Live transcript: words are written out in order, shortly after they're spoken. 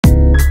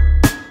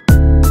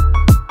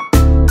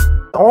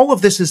all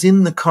of this is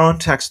in the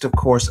context, of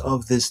course,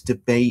 of this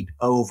debate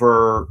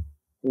over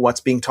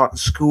what's being taught in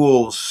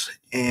schools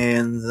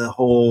and the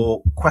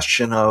whole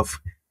question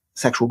of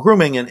sexual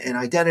grooming and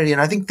identity.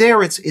 And I think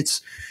there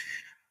it's,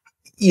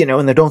 you know,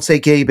 and the Don't Say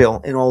Gay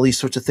bill and all these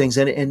sorts of things.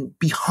 And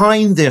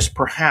behind this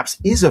perhaps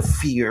is a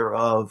fear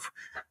of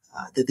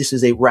that this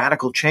is a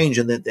radical change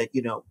and that,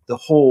 you know, the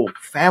whole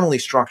family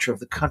structure of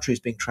the country is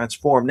being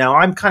transformed. Now,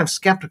 I'm kind of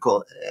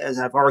skeptical, as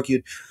I've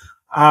argued,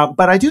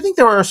 but I do think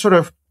there are sort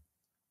of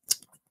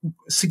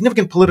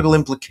significant political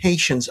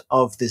implications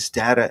of this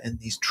data and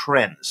these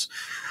trends.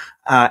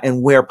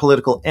 And where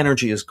political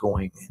energy is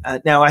going.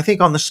 Now, I think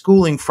on the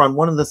schooling front,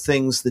 one of the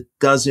things that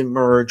does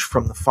emerge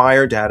from the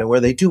FIRE data, where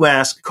they do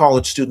ask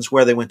college students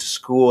where they went to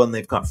school, and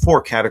they've got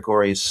 4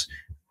 categories: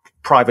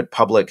 private,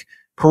 public,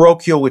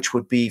 parochial, which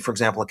would be, for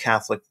example, a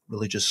Catholic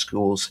religious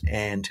schools,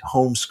 and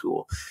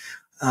homeschool.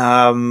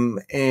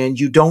 And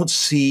you don't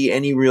see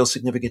any real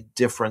significant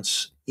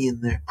difference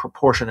in the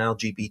proportion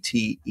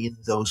LGBT in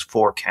those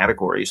 4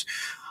 categories.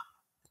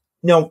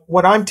 Now,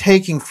 what I'm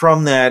taking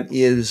from that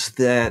is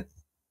that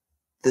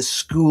the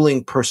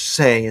schooling per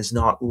se is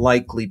not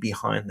likely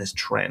behind this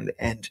trend.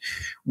 And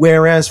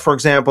whereas, for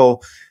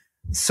example,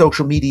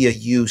 social media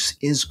use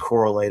is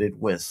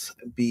correlated with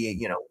being,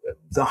 you know,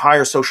 the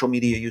higher social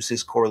media use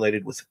is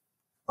correlated with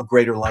a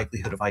greater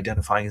likelihood of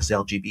identifying as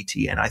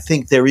LGBT. And I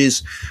think there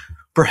is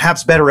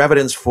perhaps better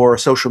evidence for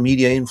social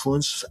media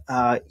influence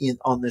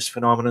on this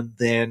phenomenon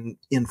than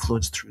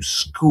influence through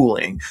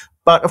schooling.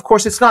 But of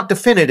course, it's not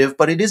definitive,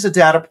 but it is a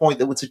data point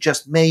that would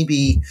suggest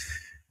maybe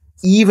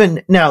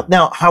even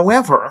now,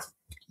 however,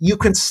 you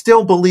can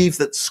still believe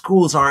that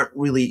schools aren't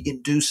really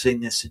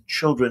inducing this in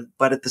children,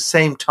 but at the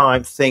same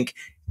time think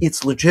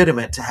it's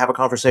legitimate to have a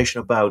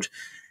conversation about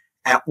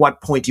at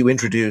what point you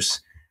introduce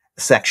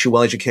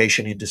sexual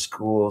education into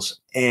schools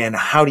and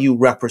how do you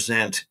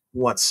represent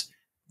what's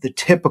the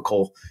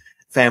typical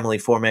family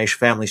formation,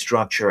 family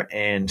structure,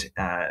 and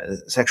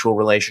sexual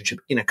relationship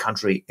in a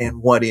country,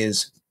 and what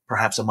is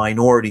perhaps a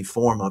minority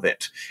form of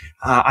it.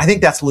 I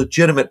think that's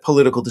legitimate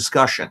political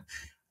discussion.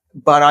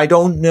 But I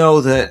don't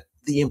know that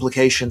the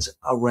implications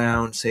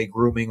around, say,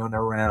 grooming and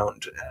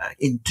around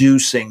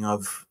inducing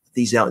of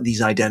these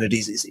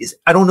identities is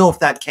I don't know if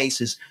that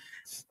case is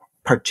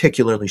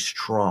particularly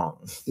strong.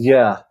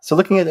 Yeah. So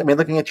looking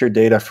at your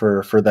data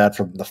for that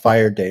from the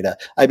FIRE data,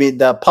 I mean,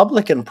 the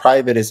public and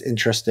private is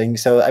interesting.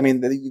 So, I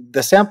mean,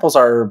 the samples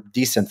are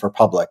decent for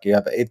public. You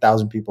have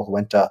 8,000 people who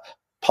went to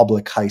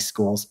public high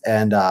schools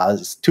and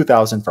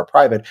 2,000 for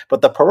private.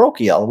 But the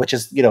parochial, which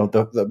is, you know,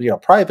 the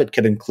private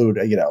could include,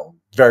 you know,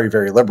 very,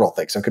 very liberal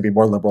things. So it could be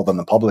more liberal than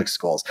the public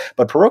schools.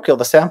 But parochial,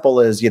 the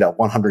sample is, you know,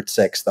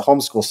 106. The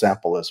homeschool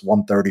sample is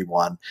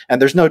 131. And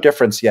there's no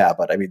difference, yeah,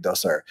 but I mean,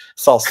 those are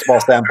small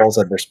samples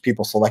and there's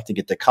people selecting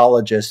it to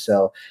colleges.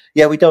 So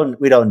yeah, we don't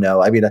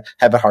know. I mean, I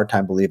have a hard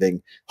time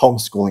believing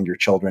homeschooling your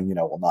children, you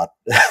know, will not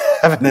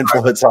have an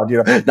influence on,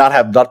 you know,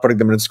 not putting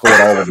them in school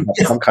at all and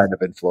have some kind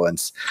of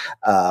influence.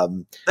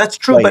 That's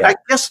true. But yeah. I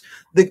guess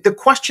the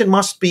question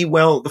must be,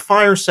 well, the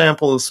FIRE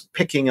sample is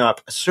picking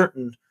up a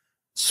certain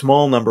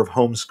small number of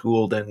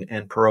homeschooled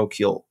and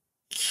parochial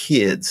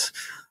kids.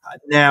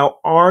 Now,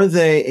 are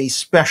they a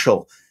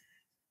special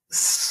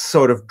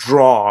sort of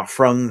draw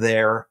from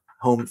the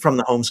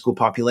homeschool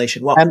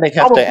population? Well, and they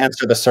have to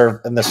answer the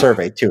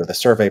survey too, the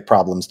survey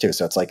problems too.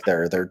 So it's like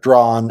they're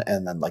drawn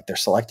and then like they're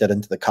selected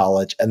into the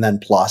college, and then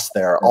plus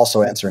they're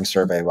also answering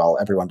survey. Well,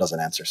 everyone doesn't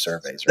answer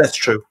surveys. Right?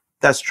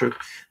 That's true.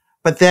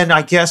 But then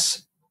I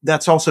guess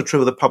that's also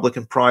true of the public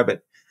and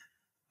private.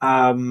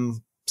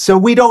 So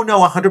we don't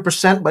know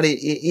 100%, but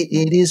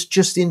it is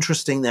just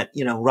interesting that,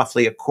 you know,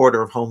 roughly a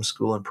quarter of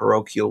homeschool and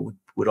parochial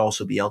would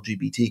also be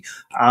LGBT.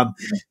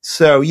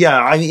 So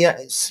yeah,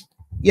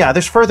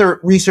 there's further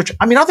research.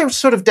 I mean, other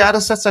sort of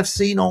data sets I've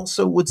seen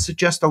also would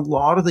suggest a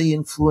lot of the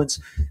influence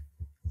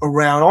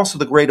around also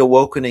the Great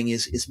Awakening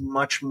is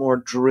much more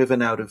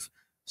driven out of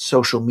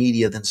social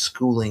media than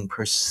schooling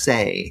per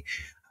se.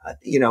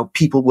 You know,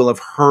 people will have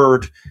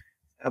heard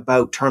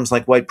about terms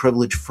like white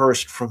privilege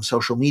first from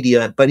social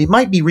media, but it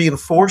might be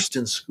reinforced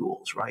in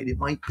schools, right? It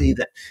might be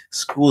that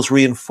schools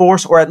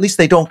reinforce, or at least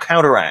they don't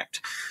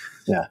counteract.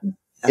 Yeah.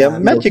 Yeah,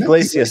 Matt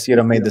Iglesias, you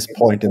know, made this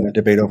point in the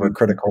debate over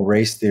critical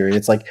race theory.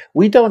 It's like,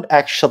 we don't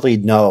actually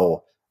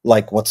know,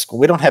 like,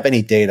 we don't have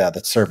any data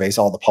that surveys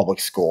all the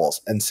public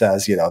schools and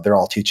says, you know, they're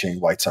all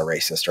teaching whites are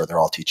racist or they're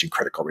all teaching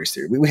critical race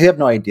theory. We have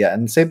no idea.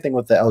 And same thing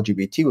with the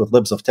LGBT, with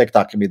libs of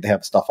TikTok. I mean, they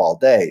have stuff all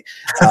day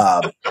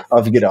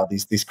of, you know,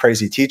 these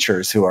crazy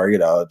teachers who are, you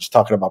know, just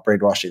talking about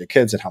brainwashing the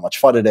kids and how much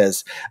fun it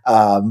is.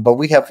 But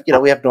we have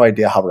no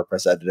idea how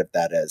representative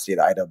that is. You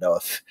know, I don't know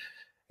if,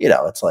 you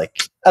know, it's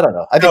like, I don't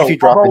know. I think if you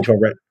drop into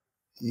a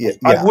Yeah.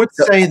 I would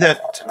say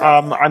that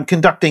I'm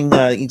conducting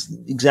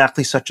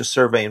exactly such a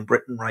survey in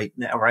Britain right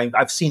now. Right?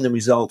 I've seen the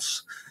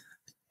results.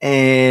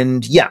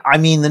 And yeah, I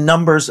mean, the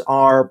numbers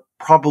are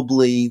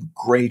probably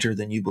greater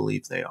than you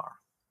believe they are.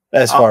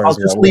 As far I'll as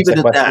just leave it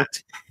at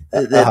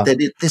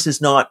that. This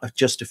is not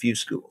just a few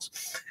schools.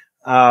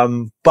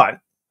 But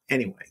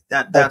Anyway,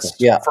 Okay. that's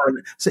Yeah.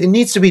 so it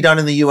needs to be done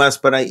in the U.S.,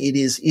 but it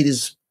is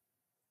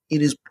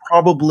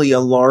probably a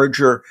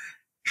larger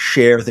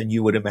share than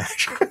you would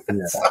imagine.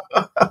 Yeah. So,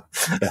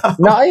 Yeah.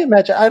 No, I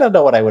imagine. I don't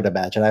know what I would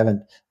imagine. I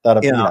haven't thought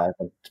of, yeah, I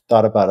haven't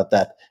thought about it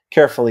that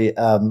carefully.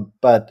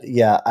 But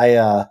yeah,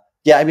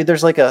 yeah, I mean,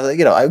 there's like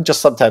I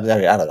just sometimes, I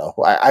mean, I don't know.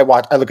 I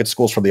look at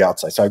schools from the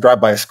outside. So I drive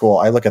by a school.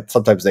 I look at,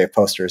 sometimes they have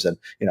posters, and,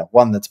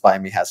 one that's by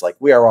me has like,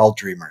 "We are all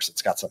dreamers."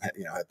 It's got some,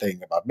 a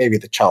thing about maybe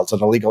the child's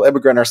an illegal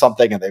immigrant or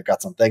something. And they've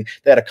got something,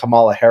 they had a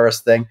Kamala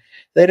Harris thing.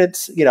 They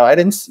didn't, I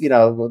didn't,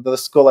 the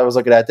school I was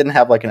looking at didn't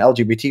have like an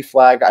LGBT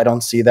flag. I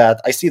don't see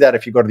that. I see that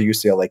if you go to the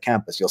UCLA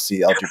campus, you'll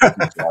see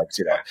LGBT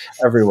flags,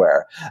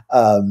 everywhere.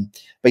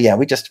 But yeah,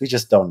 we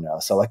just don't know.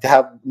 So, like,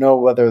 know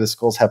whether the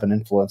schools have an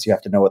influence, you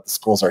have to know what the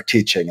schools are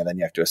teaching, and then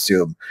you have to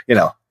assume,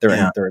 yeah.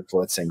 they're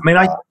influencing I mean,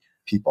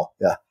 people.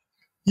 Yeah.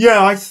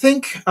 yeah, I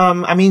think,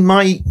 I mean,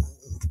 my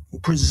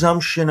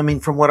presumption, I mean,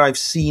 from what I've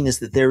seen, is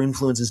that their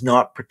influence is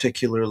not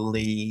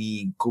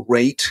particularly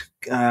great.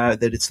 That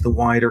it's the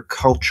wider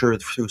culture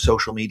through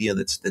social media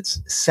that's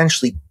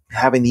essentially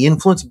having the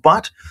influence.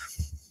 But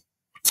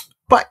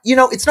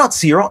it's not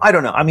zero. I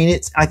don't know. I mean,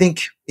 I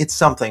think it's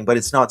something, but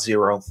it's not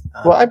zero.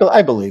 Well,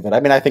 I believe it. I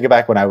mean, I think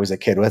back when I was a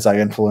kid, was I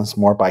influenced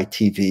more by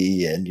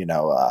TV and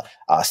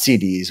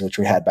CDs, which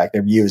we had back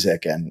there,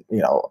 music and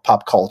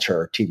pop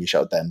culture, TV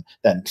show than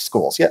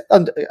schools. Yeah,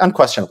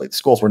 unquestionably, the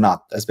schools were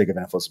not as big of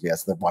an influence on me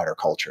as the wider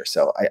culture.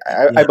 So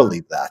I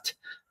believe that.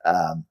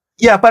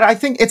 Yeah, but I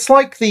think it's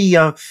like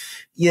the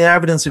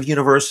evidence of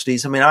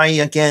universities. I mean,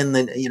 I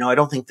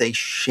don't think they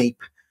shape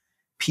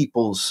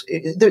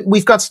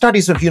we've got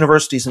studies of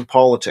universities and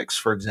politics,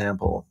 for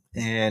example,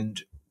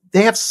 and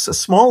they have a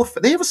small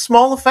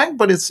effect,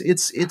 but it's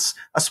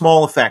a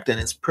small effect, and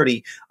it's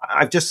pretty.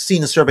 I've just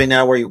seen a survey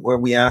now where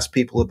we ask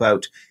people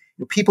about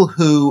people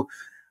who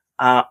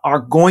are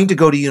going to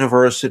go to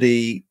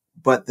university,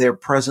 but they're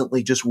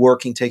presently just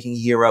working, taking a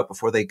year out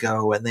before they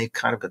go, and they've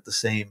kind of got the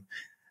same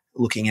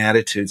looking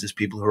attitudes as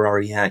people who are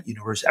already at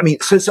university. I mean,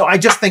 so I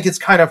just think it's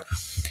kind of.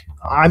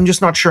 I'm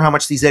just not sure how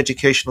much these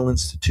educational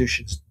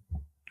institutions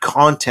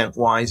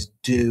content-wise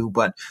do,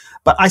 but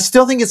I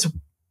still think it's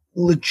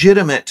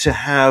legitimate to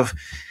have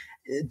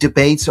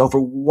debates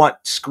over what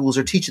schools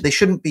are teaching. They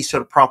shouldn't be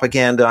sort of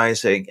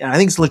propagandizing. And I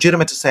think it's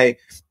legitimate to say,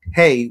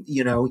 hey,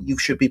 you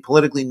should be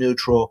politically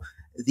neutral.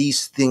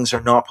 These things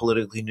are not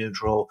politically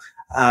neutral.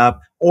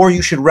 Or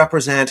you should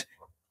represent,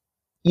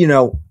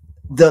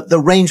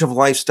 the range of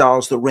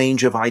lifestyles, the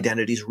range of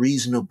identities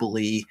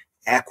reasonably,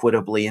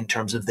 equitably in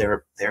terms of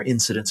their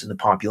incidence in the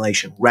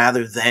population,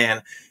 rather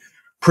than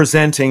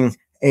presenting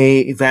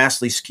a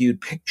vastly skewed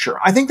picture.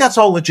 I think that's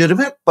all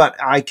legitimate, but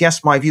I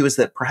guess my view is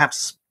that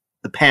perhaps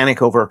the panic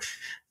over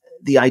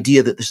the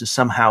idea that this is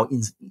somehow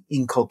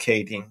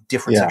inculcating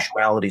different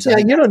sexualities. Yeah,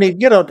 you don't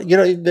need,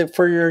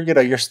 for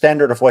your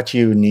standard of what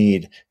you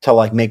need to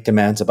like make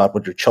demands about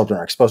what your children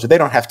are exposed to. They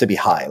don't have to be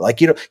high.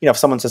 Like, if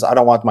someone says, "I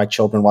don't want my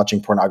children watching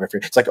pornography,"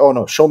 it's like, "Oh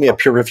no, show me a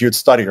peer-reviewed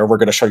study, or we're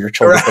going to show your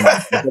children."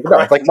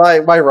 Right. Like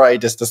my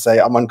right is to say,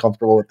 "I'm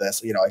uncomfortable with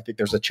this. I think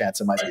there's a chance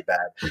it might be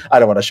bad. I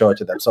don't want to show it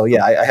to them." So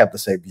yeah, I have the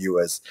same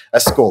view as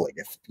schooling.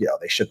 If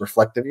they should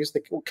reflect the views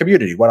of the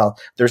community.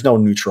 There's no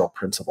neutral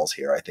principles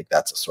here. I think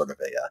that's a sort of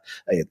a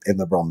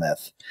liberal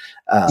myth.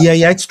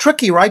 Yeah, it's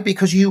tricky, right?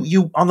 Because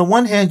you on the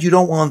one hand, you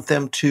don't want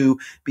them to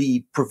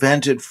be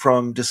prevented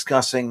from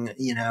discussing,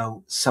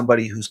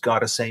 somebody who's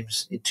got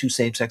two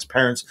same-sex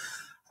parents.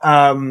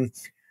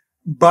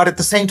 But at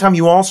the same time,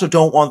 you also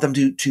don't want them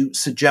to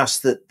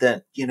suggest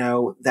that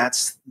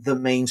that's the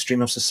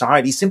mainstream of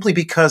society, simply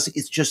because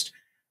it's just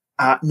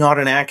not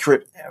an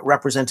accurate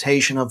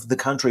representation of the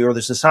country or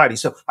the society.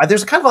 So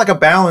there's kind of like a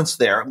balance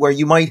there where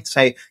you might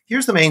say,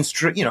 here's the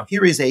mainstream,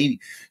 here is a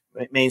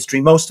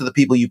mainstream. Most of the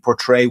people you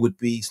portray would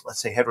be, let's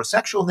say,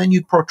 heterosexual. Then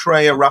you'd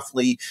portray a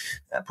roughly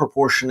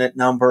proportionate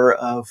number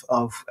of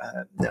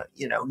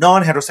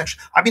non-heterosexual.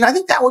 I mean, I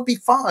think that would be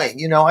fine.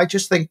 I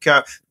just think,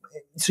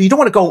 so you don't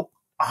want to go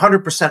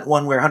 100%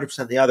 one way or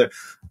 100% the other,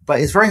 but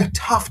it's very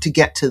tough to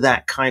get to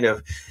that kind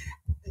of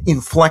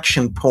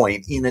inflection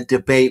point in a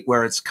debate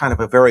where it's kind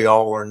of a very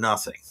all or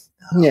nothing.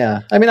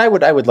 Yeah, I mean, I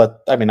would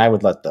let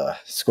the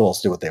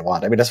schools do what they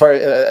want. I mean, as far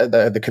as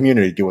the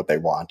community do what they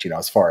want,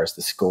 as far as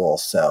the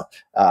schools. So,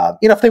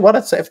 if they want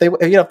to say,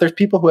 if there's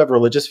people who have a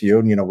religious view,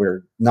 and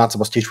we're not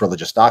supposed to teach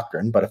religious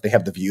doctrine, but if they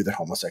have the view that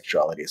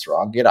homosexuality is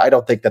wrong, I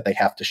don't think that they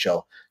have to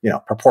show,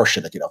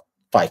 proportionate,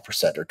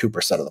 5% or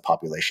 2% of the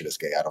population is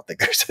gay. I don't think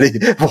there's any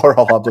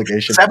moral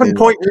obligation.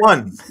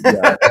 7.1.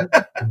 Yeah.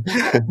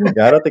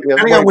 Yeah, I don't think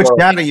depending on which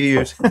data you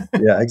use.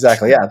 Yeah,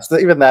 exactly. Yeah, so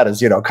even that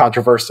is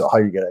controversial. How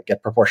you gonna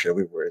get proportionate?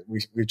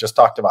 We just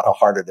talked about how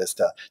hard it is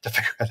to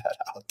figure that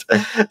out.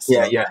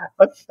 So, yeah.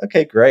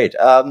 Okay, great.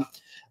 All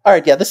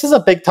right, yeah, this is a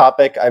big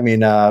topic. I mean,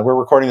 we're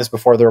recording this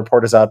before the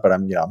report is out, but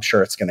I'm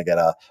sure it's going to get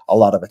a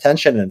lot of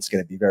attention, and it's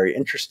going to be very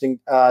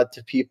interesting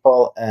to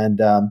people. And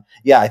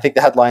I think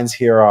the headlines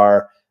here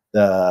are.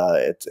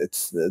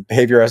 The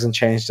behavior hasn't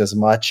changed as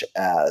much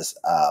as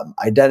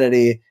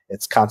identity.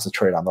 It's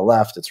concentrated on the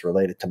left. It's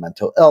related to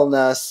mental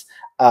illness.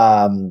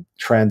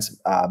 trends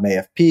may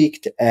have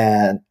peaked,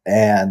 and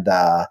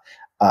the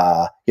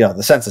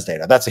census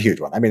data. That's a huge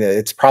one. I mean,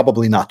 it's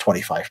probably not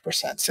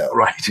 25%. So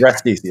Right.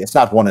 rest easy. It's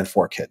not 1 in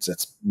 4 kids.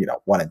 It's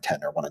 1 in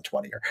 10 or 1 in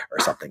 20 or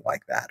something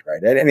like that,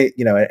 right? And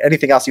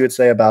anything else you would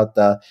say about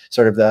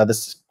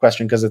this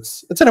question, because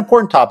it's an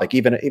important topic,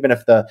 even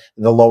if the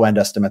low end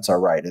estimates are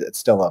right. It's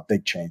still a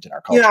big change in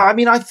our culture. Yeah, I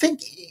mean, I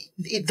think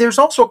there's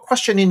also a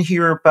question in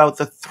here about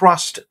the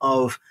thrust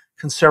of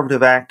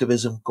conservative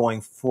activism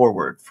going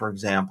forward, for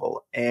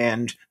example.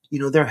 And,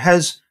 there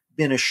has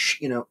been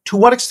to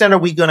what extent are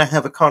we going to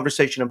have a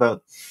conversation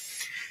about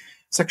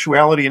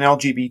sexuality and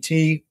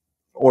LGBT,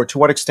 or to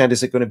what extent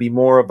is it going to be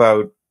more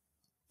about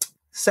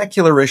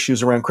secular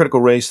issues around critical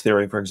race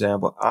theory, for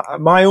example?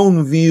 My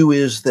own view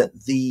is that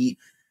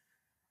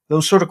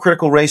those sort of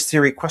critical race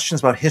theory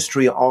questions about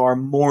history are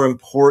more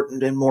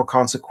important and more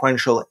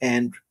consequential,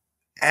 and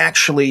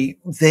actually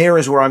there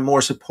is where I'm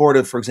more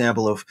supportive, for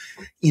example, of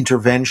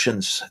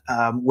interventions.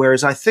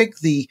 Whereas I think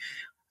the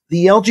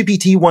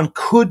LGBT one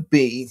could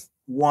be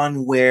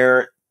one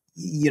where,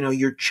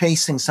 you're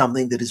chasing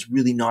something that is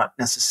really not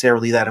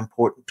necessarily that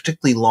important,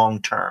 particularly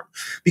long term,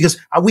 because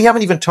we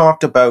haven't even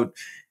talked about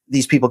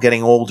these people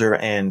getting older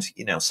and,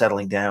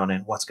 settling down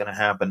and what's going to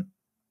happen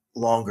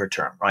longer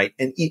term, right?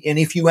 And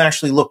if you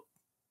actually look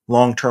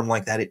long term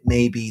like that, it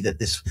may be that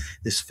this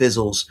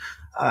fizzles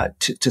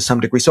to some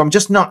degree. So I'm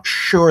just not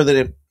sure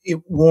that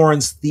it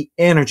warrants the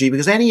energy,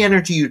 because any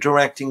energy you're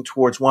directing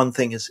towards one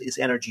thing is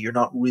energy you're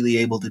not really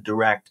able to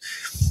direct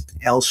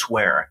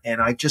elsewhere. And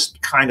I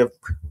just kind of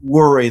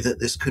worry that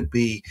this could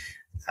be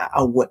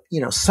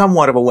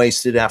somewhat of a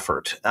wasted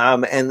effort.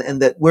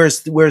 And that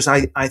whereas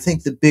I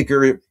think the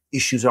bigger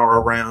issues are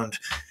around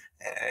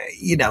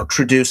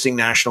traducing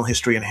national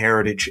history and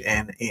heritage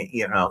and,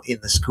 in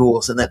the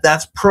schools, and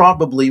that's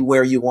probably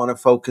where you want to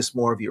focus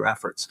more of your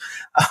efforts.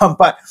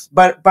 But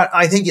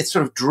I think it's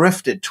sort of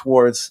drifted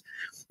towards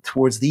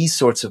these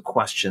sorts of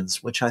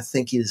questions, which I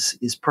think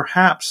is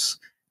perhaps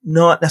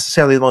not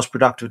necessarily the most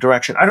productive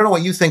direction. I don't know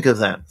what you think of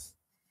that.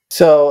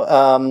 So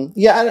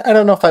I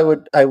don't know if I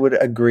would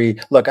agree.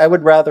 Look, I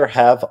would rather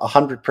have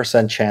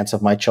 100% chance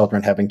of my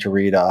children having to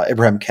read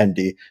Ibrahim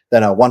Kendi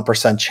than a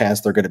 1%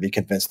 chance they're going to be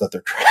convinced that they're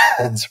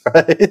trans,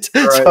 right? Right,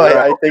 So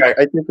right,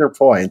 I think your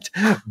point,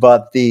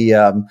 but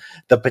the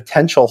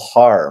potential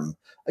harm.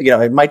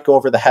 It might go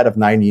over the head of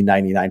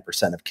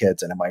 99% of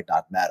kids, and it might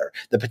not matter.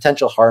 The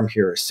potential harm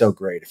here is so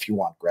great if you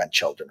want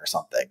grandchildren or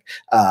something,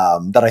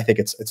 that I think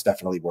it's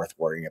definitely worth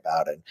worrying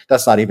about. And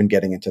that's not even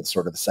getting into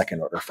sort of the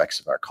second order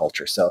effects of our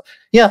culture. So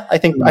yeah, I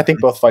think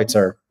both fights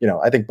are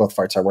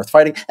worth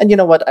fighting. And you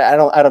know what? I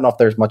don't know if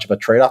there's much of a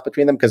trade-off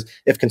between them, because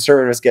if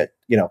conservatives get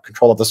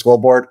control of the school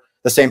board,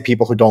 the same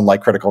people who don't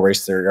like critical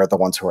race theory are the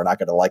ones who are not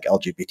going to like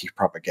LGBT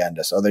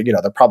propaganda. So they're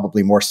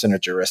probably more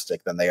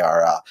synergistic than they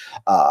are,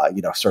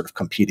 sort of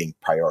competing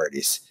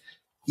priorities.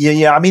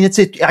 Yeah. I mean,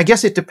 I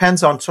guess it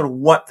depends on sort of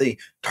what the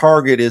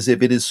target is.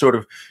 If it is sort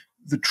of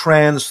the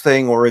trans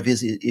thing, or if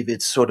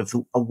it's sort of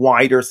a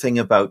wider thing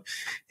about,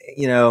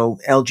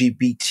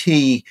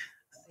 LGBT.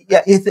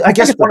 Yeah, I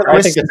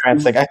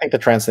think the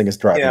trans thing is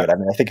driving it. I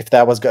mean, I think if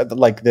that was good,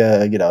 like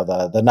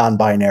the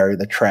non-binary,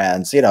 the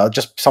trans,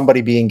 just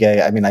somebody being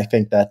gay. I mean, I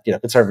think that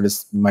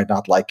conservatives might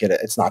not like it.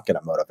 It's not going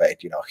to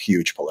motivate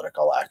huge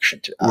political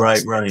action. Right.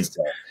 So,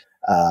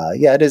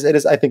 it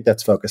is. I think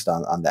that's focused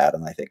on that,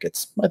 and I think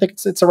it's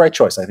the right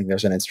choice. I think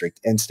there's an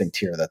instinct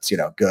here that's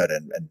good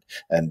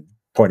and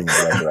pointing in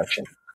the right direction.